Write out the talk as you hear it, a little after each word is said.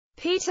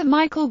Peter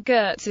Michael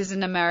Goetz is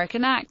an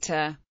American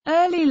actor.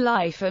 Early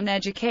life and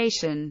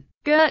education.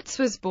 Goetz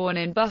was born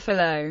in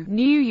Buffalo,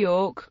 New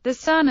York, the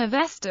son of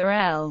Esther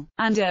L.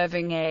 and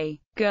Irving A.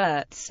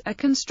 Goetz, a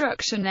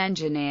construction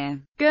engineer.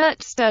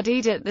 Goetz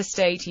studied at the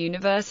State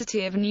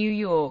University of New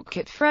York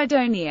at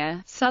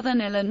Fredonia,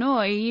 Southern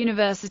Illinois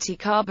University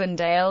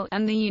Carbondale,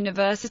 and the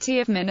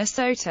University of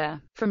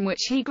Minnesota, from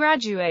which he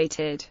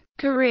graduated.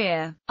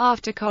 Career.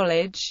 After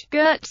college,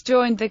 Goetz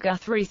joined the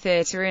Guthrie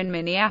Theatre in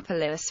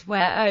Minneapolis,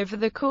 where over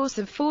the course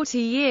of 40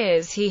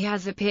 years he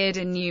has appeared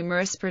in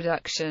numerous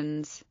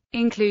productions,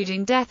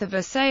 including Death of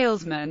a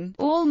Salesman,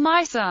 All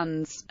My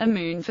Sons, A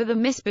Moon for the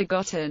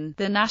Misbegotten,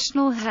 The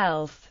National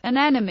Health, An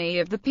Enemy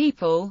of the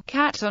People,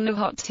 Cat on a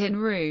Hot Tin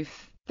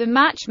Roof, The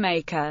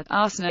Matchmaker,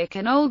 Arsenic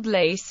and Old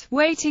Lace,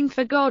 Waiting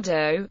for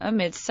Godot, A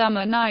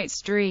Midsummer Night's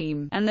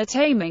Dream, and The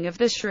Taming of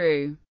the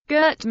Shrew.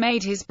 Goetz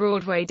made his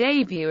Broadway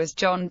debut as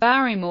John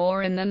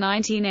Barrymore in the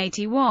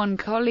 1981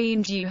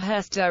 Colleen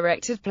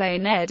Dewhurst-directed play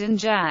Ned and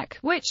Jack,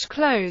 which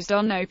closed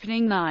on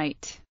opening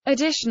night.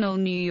 Additional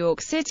New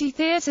York City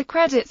theater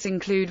credits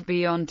include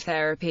Beyond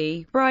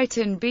Therapy,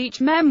 Brighton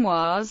Beach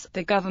Memoirs,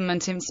 The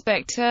Government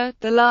Inspector,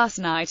 The Last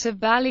Night of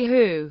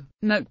Ballyhoo,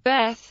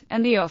 Macbeth,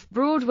 and the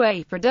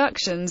off-Broadway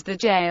productions The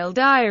Jail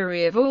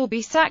Diary of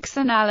Albie Sachs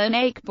and Alan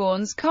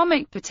Ayckbourn's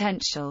Comic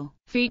Potential.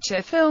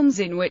 Feature films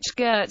in which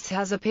Goetz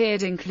has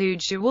appeared include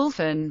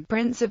Sherwolfen,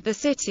 Prince of the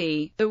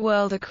City, The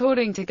World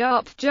According to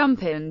Garp,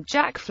 Jumpin'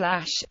 Jack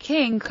Flash,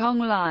 King Kong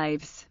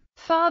Lives,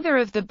 Father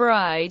of the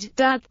Bride,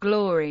 Dad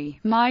Glory,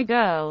 My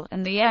Girl,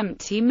 and The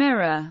Empty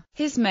Mirror.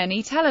 His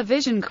many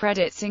television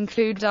credits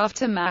include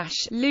Aftermath,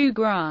 Lou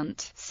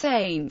Grant,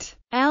 Saint,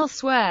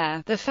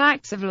 Elsewhere, The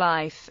Facts of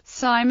Life,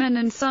 Simon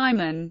and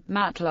Simon,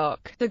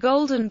 Matlock, The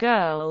Golden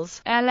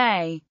Girls,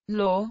 L.A.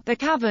 Law, The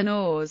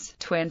Cavanaughs,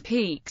 Twin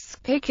Peaks,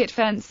 Picket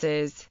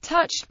Fences,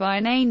 Touched by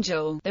an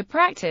Angel, The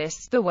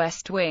Practice, The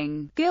West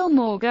Wing,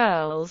 Gilmore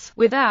Girls,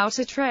 Without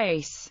a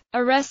Trace,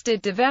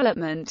 Arrested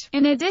Development,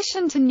 in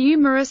addition to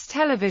numerous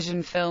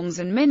television films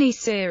and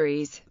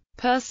mini-series.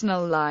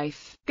 Personal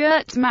life.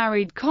 Goetz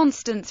married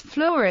Constance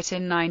Fleuret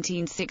in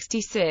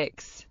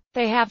 1966.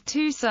 They have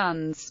two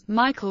sons,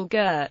 Michael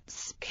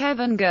Goetz,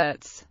 Kevin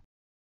Goetz.